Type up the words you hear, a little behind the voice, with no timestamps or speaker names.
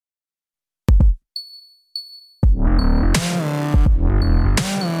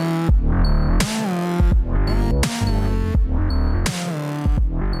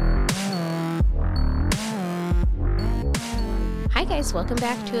guys, welcome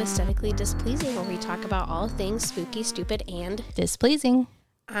back to Aesthetically Displeasing, where we talk about all things spooky, stupid, and displeasing.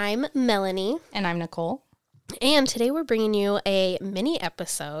 I'm Melanie. And I'm Nicole. And today we're bringing you a mini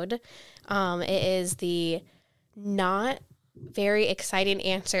episode. It is the not very exciting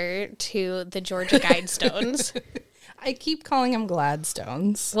answer to the Georgia Guidestones. I keep calling them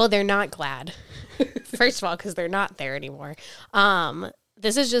Gladstones. Well, they're not glad. First of all, because they're not there anymore.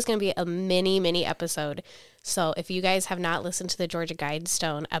 This is just going to be a mini episode. So if you guys have not listened to the Georgia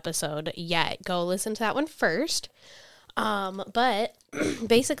Guidestone episode yet, go listen to that one first. But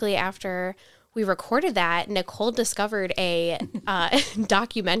basically after we recorded that, Nicole discovered a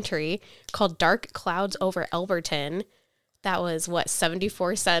documentary called Dark Clouds Over Elberton. That was,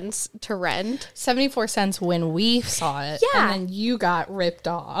 74 cents to rent? 74 cents when we saw it. Yeah. And then you got ripped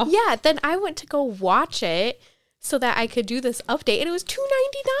off. Yeah, then I went to go watch it so that I could do this update, and it was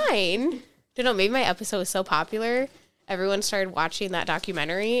 $2.99. You know, maybe my episode was so popular, everyone started watching that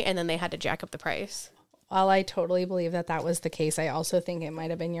documentary, and then they had to jack up the price. While I totally believe that that was the case, I also think it might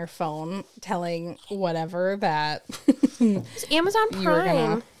have been your phone telling whatever that It's Amazon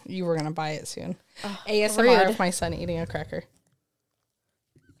Prime. you were gonna buy it soon. Oh, ASMR rude. of my son eating a cracker.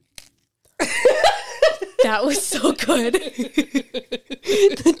 That was so good.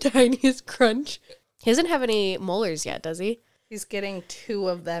 The tiniest crunch. He doesn't have any molars yet, does he? He's getting 2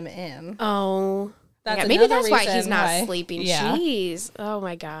 of them in. Oh. That's yeah, maybe another that's why he's reason not why- sleeping. Yeah. Jeez. Oh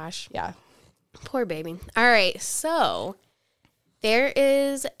my gosh. Yeah. Poor baby. All right, so there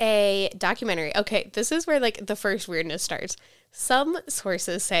is a documentary. Okay, this is where like the first weirdness starts. Some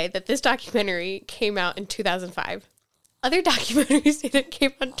sources say that this documentary came out in 2005. Other documentaries say that it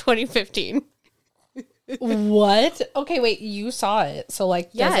came out in 2015. What? Okay, wait, you saw it. So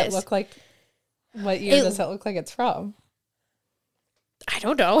like does Yes. it look like what year does it look like it's from? I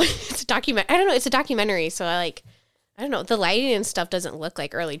don't know. It's a document. I don't know. It's a documentary, so I don't know. The lighting and stuff doesn't look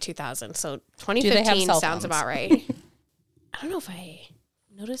like early 2000s, so 2015 cell sounds phones? about right. I don't know if I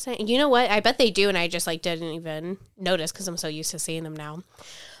noticed that. You know what? I bet they do, and I just didn't even notice because I'm so used to seeing them now.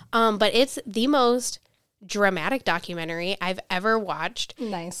 But it's the most dramatic documentary I've ever watched.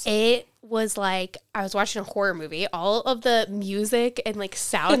 Nice. It was like I was watching a horror movie. All of the music and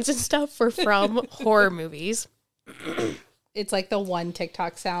sounds and stuff were from horror movies. It's like the one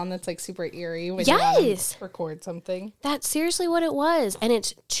TikTok sound that's super eerie when Yes. you want to record something. That's seriously what it was. And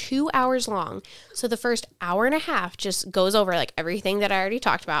it's 2 hours long. So the first hour and a half just goes over everything that I already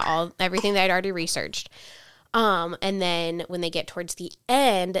talked about, everything that I'd already researched. And then when they get towards the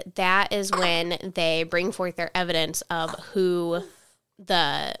end, that is when they bring forth their evidence of who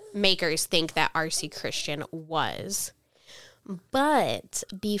the makers think that R.C. Christian was. But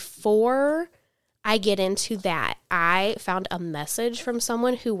before I get into that, I found a message from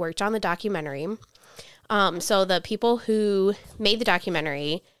someone who worked on the documentary. So the people who made the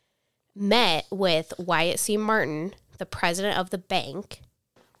documentary met with Wyatt C. Martin, the president of the bank,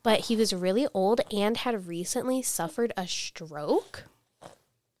 but he was really old and had recently suffered a stroke.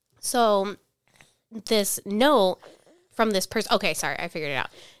 So this note from this person, okay, sorry, I figured it out.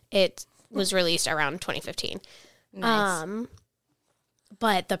 It was released around 2015. Nice.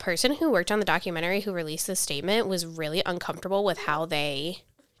 But the person who worked on the documentary who released this statement was really uncomfortable with how they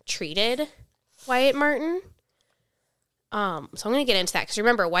treated Wyatt Martin. So I'm going to get into that because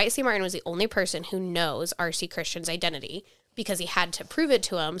remember, Wyatt C. Martin was the only person who knows R.C. Christian's identity because he had to prove it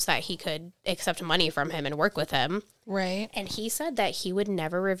to him so that he could accept money from him and work with him. Right. And he said that he would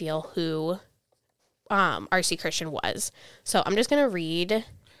never reveal who R.C. Christian was. So I'm just going to read.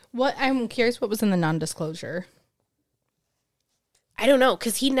 I'm curious what was in the non-disclosure. I don't know,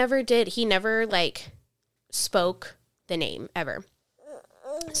 because he never did. He never, spoke the name ever.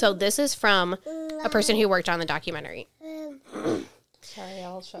 So this is from a person who worked on the documentary. Sorry,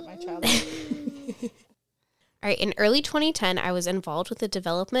 I'll shut my child up. All right, in early 2010, I was involved with the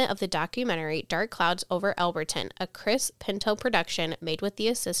development of the documentary Dark Clouds Over Elberton, a Chris Pinto production made with the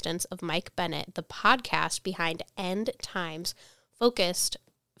assistance of Mike Bennett, the podcast behind End Times focused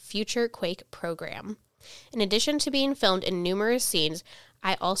future quake program. In addition to being filmed in numerous scenes,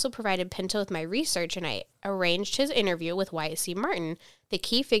 I also provided Pinto with my research and I arranged his interview with Wyatt C. Martin, the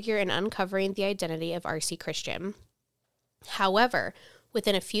key figure in uncovering the identity of R.C. Christian. However,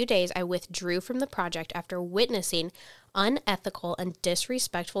 within a few days, I withdrew from the project after witnessing unethical and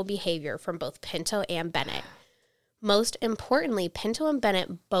disrespectful behavior from both Pinto and Bennett. Most importantly, Pinto and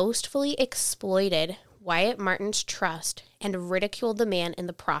Bennett boastfully exploited Wyatt Martin's trust and ridiculed the man in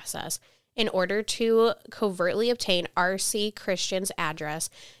the process in order to covertly obtain R.C. Christian's address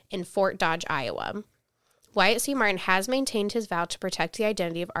in Fort Dodge, Iowa. Wyatt C. Martin has maintained his vow to protect the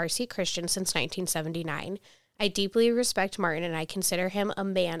identity of R.C. Christian since 1979. I deeply respect Martin, and I consider him a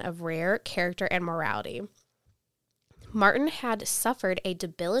man of rare character and morality. Martin had suffered a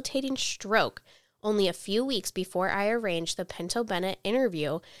debilitating stroke only a few weeks before I arranged the Pinto-Bennett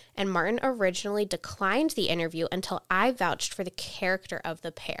interview, and Martin originally declined the interview until I vouched for the character of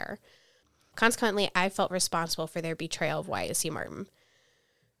the pair. Consequently, I felt responsible for their betrayal of Wyatt C. Martin.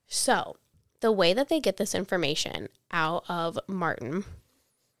 So, the way that they get this information out of Martin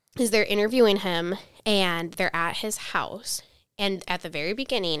is they're interviewing him, and they're at his house, and at the very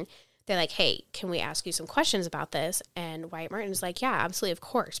beginning, they're like, hey, can we ask you some questions about this? And Wyatt Martin's like, yeah, absolutely, of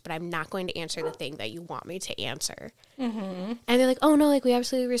course, but I'm not going to answer the thing that you want me to answer. Mm-hmm. And they're like, oh, no, like, we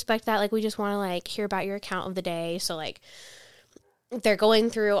absolutely respect that. Like, we just want to, like, hear about your account of the day. So, like, they're going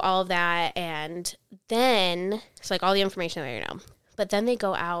through all of that, and then it's, like, all the information that you know. But then they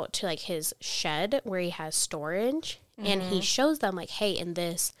go out to, like, his shed where he has storage, and he shows them, like, hey, in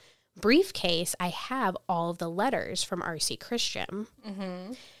this briefcase, I have all of the letters from R.C. Christian.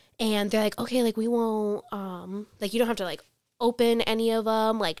 Mm-hmm. And they're like, okay, like, we won't, like, you don't have to, like, open any of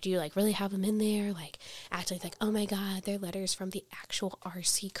them. Like, do you, like, really have them in there? Like, actually, like, oh, my God, they're letters from the actual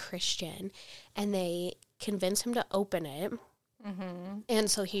R.C. Christian. And they convince him to open it. Mm-hmm. And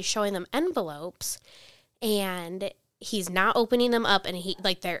so he's showing them envelopes, and he's not opening them up. And he,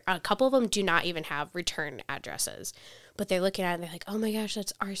 like, a couple of them do not even have return addresses. But they're looking at it, and they're like, oh, my gosh,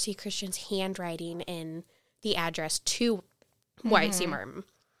 that's R.C. Christian's handwriting in the address to Wyatt C. Martin.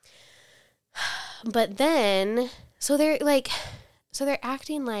 But then, so they're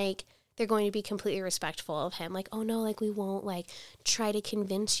acting like they're going to be completely respectful of him. Like, oh, no, like, we won't, like, try to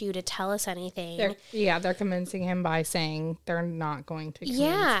convince you to tell us anything. They're convincing him by saying they're not going to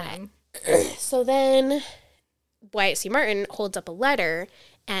convince him. So then Wyatt C. Martin holds up a letter,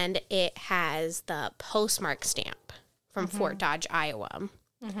 and it has the postmark stamp from Fort Dodge, Iowa.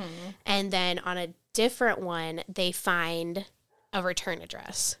 Mm-hmm. And then on a different one, they find a return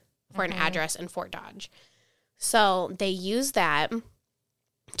address for an address in Fort Dodge. So they use that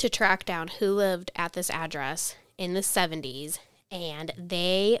to track down who lived at this address in the 70s, and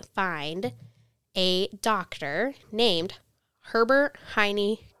they find a doctor named Herbert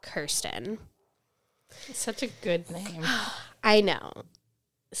Heine Kirsten. Such a good name. I know.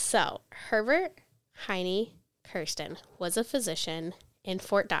 So Herbert Heine Kirsten was a physician in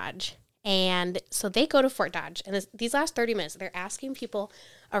Fort Dodge. And so they go to Fort Dodge, and these last 30 minutes, they're asking people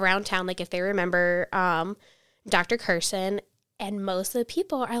around town, like, if they remember Dr. Kirsten, and most of the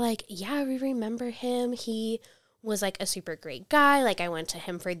people are like, yeah, we remember him. He was, like, a super great guy. Like, I went to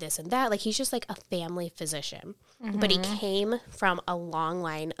him for this and that. Like, he's just, like, a family physician. Mm-hmm. But he came from a long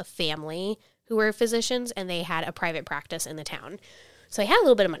line of family who were physicians, and they had a private practice in the town. So he had a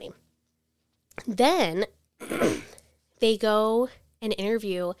little bit of money. Then they go and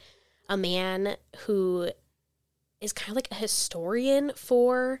interview a man who is kind of like a historian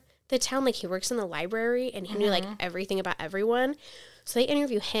for the town. Like, he works in the library, and he knew, like, everything about everyone. So they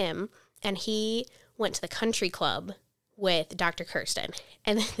interview him, and he went to the country club with Dr. Kirsten.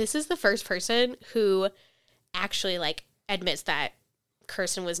 And this is the first person who actually, like, admits that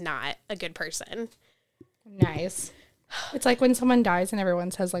Kirsten was not a good person. Nice. It's like when someone dies and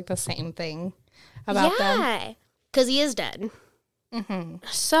everyone says, like, the same thing about them. Yeah, because he is dead. Mm-hmm.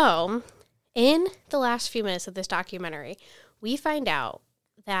 So, in the last few minutes of this documentary, we find out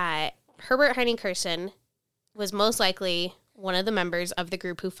that Herbert Heine Kirsten was most likely one of the members of the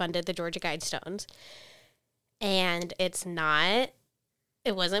group who funded the Georgia Guidestones. And it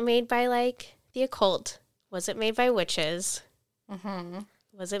wasn't made by, like, the occult, wasn't made by witches,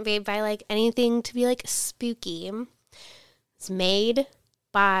 wasn't made by, like, anything to be, like, spooky. It's made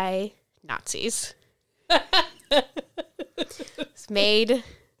by Nazis. It's made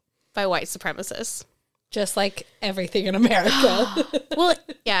by white supremacists. Just like everything in America. Well,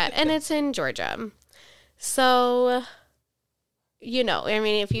 yeah, and it's in Georgia. So, you know, I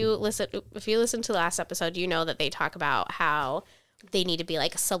mean, if you listen to the last episode, you know that they talk about how they need to be,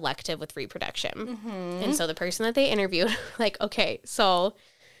 like, selective with reproduction. Mm-hmm. And so the person that they interviewed, like, okay, so,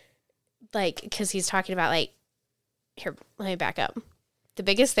 like, because he's talking about, like, here, let me back up. The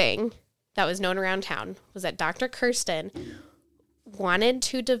biggest thing that was known around town was that Dr. Kirsten wanted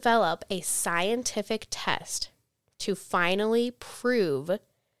to develop a scientific test to finally prove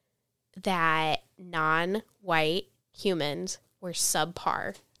that non-white humans were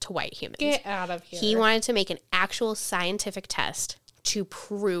subpar to white humans. Get out of here. He wanted to make an actual scientific test to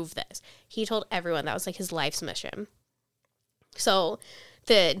prove this. He told everyone that was, like, his life's mission. So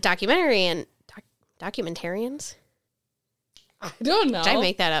the documentarians, I don't know. Did I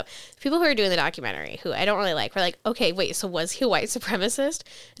make that up? People who are doing the documentary, who I don't really like, were like, okay, wait, so was he a white supremacist?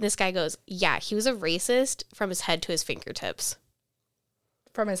 And this guy goes, yeah, he was a racist from his head to his fingertips.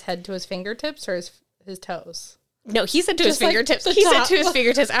 From his head to his fingertips or his toes? No, he said to his Just like fingertips. the He said top. to his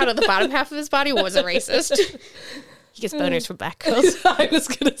fingertips. Out of the bottom half of his body was a racist. He gets boners from black girls. I was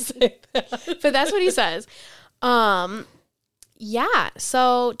going to say that. But that's what he says. Yeah,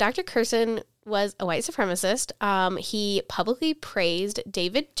 so Dr. Curson was a white supremacist. He publicly praised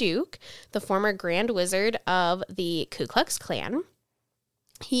David Duke, the former Grand Wizard of the Ku Klux Klan.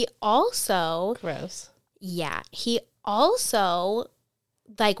 He also... Gross. Yeah, he also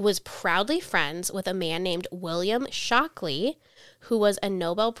was proudly friends with a man named William Shockley, who was a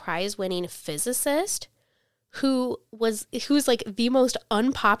Nobel Prize winning physicist, who's like the most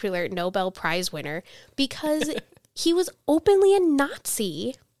unpopular Nobel Prize winner because he was openly a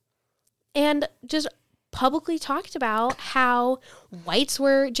Nazi and just publicly talked about how whites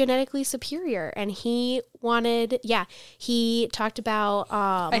were genetically superior. And he talked about...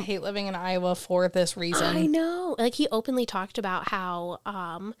 I hate living in Iowa for this reason. I know. Like, he openly talked about how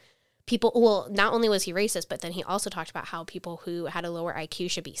people... Well, not only was he racist, but then he also talked about how people who had a lower IQ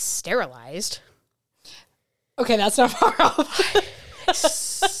should be sterilized. Okay, that's not far off.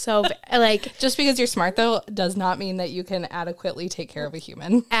 So, like... Just because you're smart, though, does not mean that you can adequately take care of a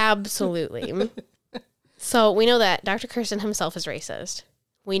human. Absolutely. So, we know that Dr. Curson himself is racist.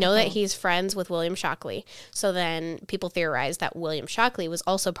 We know that he's friends with William Shockley. So then people theorize that William Shockley was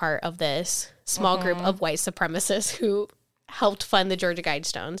also part of this small group of white supremacists who helped fund the Georgia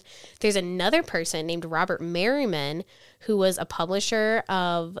Guidestones. There's another person named Robert Merriman who was a publisher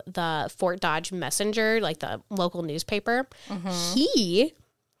of the Fort Dodge Messenger, like the local newspaper. He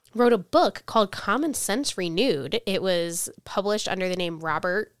wrote a book called Common Sense Renewed. It was published under the name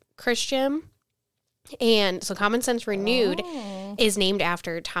Robert Christian. And so Common Sense Renewed is named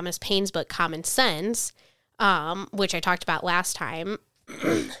after Thomas Paine's book, Common Sense, which I talked about last time.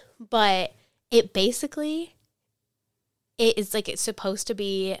 But it basically, it's supposed to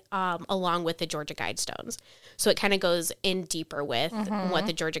be along with the Georgia Guidestones. So it kind of goes in deeper with what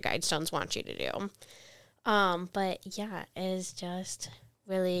the Georgia Guidestones want you to do. But yeah, it is just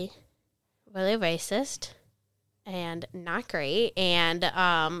really, really racist and not great. And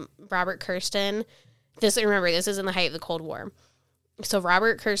Herbert Kirsten in the height of the Cold War. So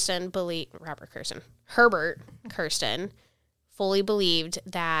Herbert Kirsten fully believed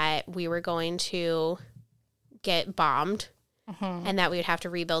that we were going to get bombed and that we would have to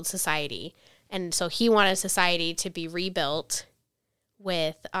rebuild society. And so he wanted society to be rebuilt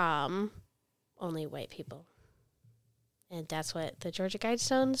with only white people. And that's what the Georgia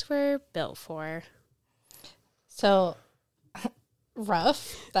Guidestones were built for. So...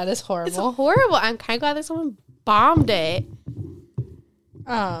 rough. That is horrible. It's horrible. I'm kind of glad that someone bombed it.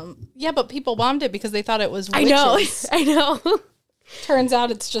 Yeah, but people bombed it because they thought it was witches. I know. Turns out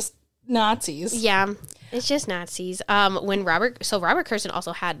it's just Nazis. Yeah, it's just Nazis. Robert Kirsten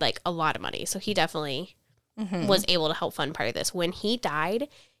also had like a lot of money, so he definitely was able to help fund part of this. When he died,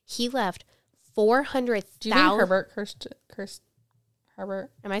 he left $400,000. Do you mean Herbert Kirsten?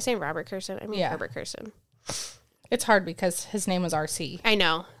 Herbert? Am I saying Robert Kirsten? I mean Yeah. Herbert Kirsten. It's hard because his name was RC. I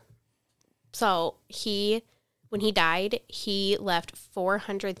know. So when he died, he left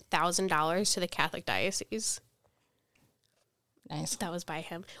 $400,000 to the Catholic diocese. Nice. That was by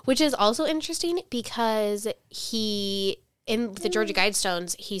him, which is also interesting because in the Georgia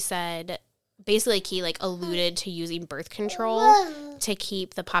Guidestones, he said basically he alluded to using birth control to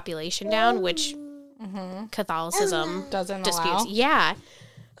keep the population down, which Catholicism doesn't disputes. allow. Yeah.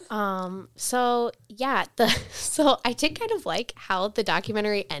 So I did kind of like how the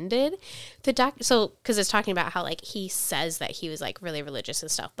documentary ended. Because it's talking about how he says that he was really religious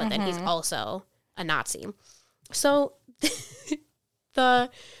and stuff, but then he's also a Nazi. So the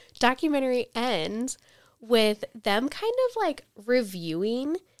documentary ends with them kind of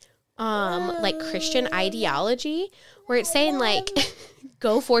reviewing Christian ideology, where it's saying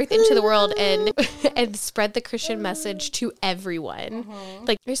go forth into the world and spread the Christian message to everyone.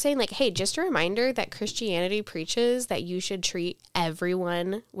 They're saying hey, just a reminder that Christianity preaches that you should treat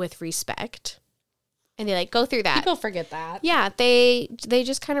everyone with respect. And they go through that. People forget that. Yeah, they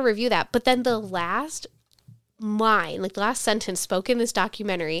just kind of review that. But then the last line, the last sentence spoken in this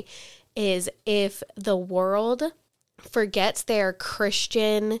documentary is, if the world forgets their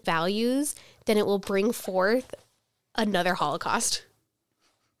Christian values, then it will bring forth another Holocaust.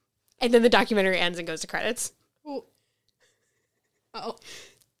 And then the documentary ends and goes to credits. Oh.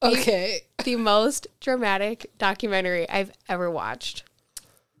 Okay. The most dramatic documentary I've ever watched.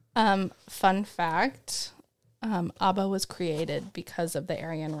 Fun fact, ABBA was created because of the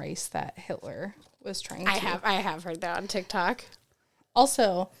Aryan race that Hitler was trying to. I have heard that on TikTok.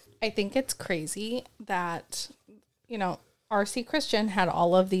 Also, I think it's crazy that, R.C. Christian had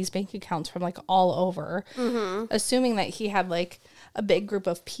all of these bank accounts from like all over, assuming that he had like a big group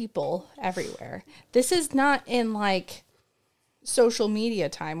of people everywhere. This is not in like social media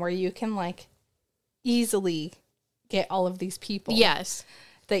time where you can like easily get all of these people. Yes.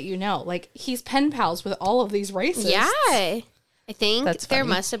 That like he's pen pals with all of these racists. Yeah. I think there funny.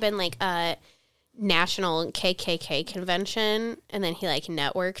 must have been like a national KKK convention, and then he like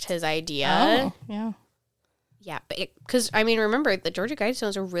networked his idea. Oh, yeah. Yeah, but because remember the Georgia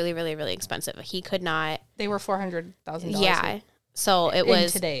Guidestones are really, really, really expensive. He could not. They were $400,000. Yeah, so it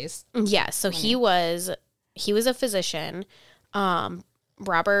was today's. Yeah, so money. he was a physician.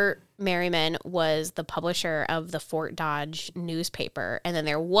 Robert Merriman was the publisher of the Fort Dodge newspaper, and then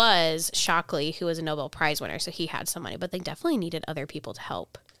there was Shockley, who was a Nobel Prize winner, so he had some money, but they definitely needed other people to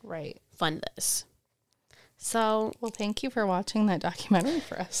help fund this. So, well, thank you for watching that documentary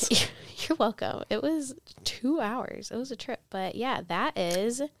for us. You're welcome. It was 2 hours. It was a trip. But yeah, that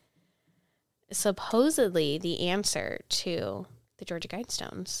is supposedly the answer to the Georgia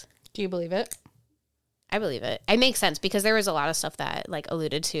Guidestones. Do you believe it? I believe it. It makes sense because there was a lot of stuff that like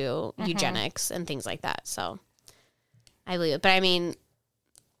alluded to eugenics and things like that. So I believe it. But in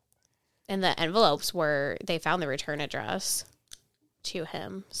the envelopes where they found the return address to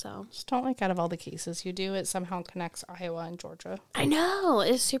him. So just don't like out of all the cases you do, it somehow connects Iowa and Georgia. I know.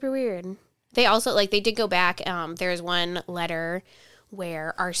 It's super weird. They also they did go back. There's one letter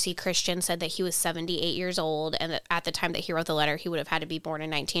where R.C. Christian said that he was 78 years old, and that at the time that he wrote the letter, he would have had to be born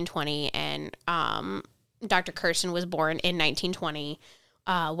in 1920, and Dr. Kirsten was born in 1920.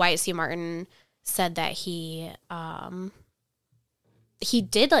 Wyatt C. Martin said that he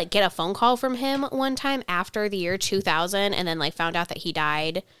did like get a phone call from him one time after the year 2000, and then like found out that he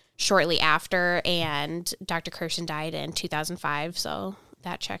died shortly after, and Dr. Kirsten died in 2005, so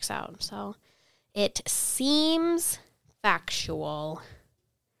that checks out. So it seems factual.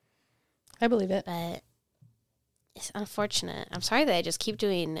 I believe it. But it's unfortunate. I'm sorry that I just keep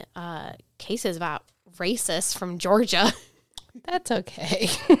doing cases about racists from Georgia. That's okay.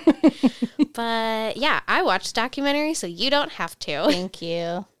 But yeah, I watched the documentary, so you don't have to. Thank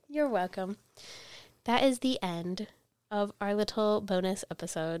you. You're welcome. That is the end of our little bonus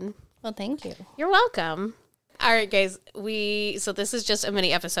episode. Well, thank you. You're welcome. All right, guys, so this is just a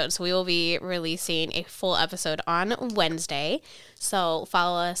mini episode, so we will be releasing a full episode on Wednesday. So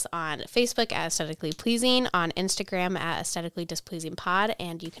follow us on Facebook at Aesthetically Pleasing, on Instagram at Aesthetically Displeasing Pod,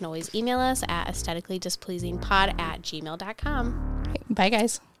 and you can always email us at aestheticallydispleasingpod@gmail.com. Bye,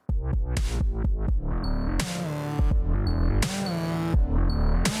 guys.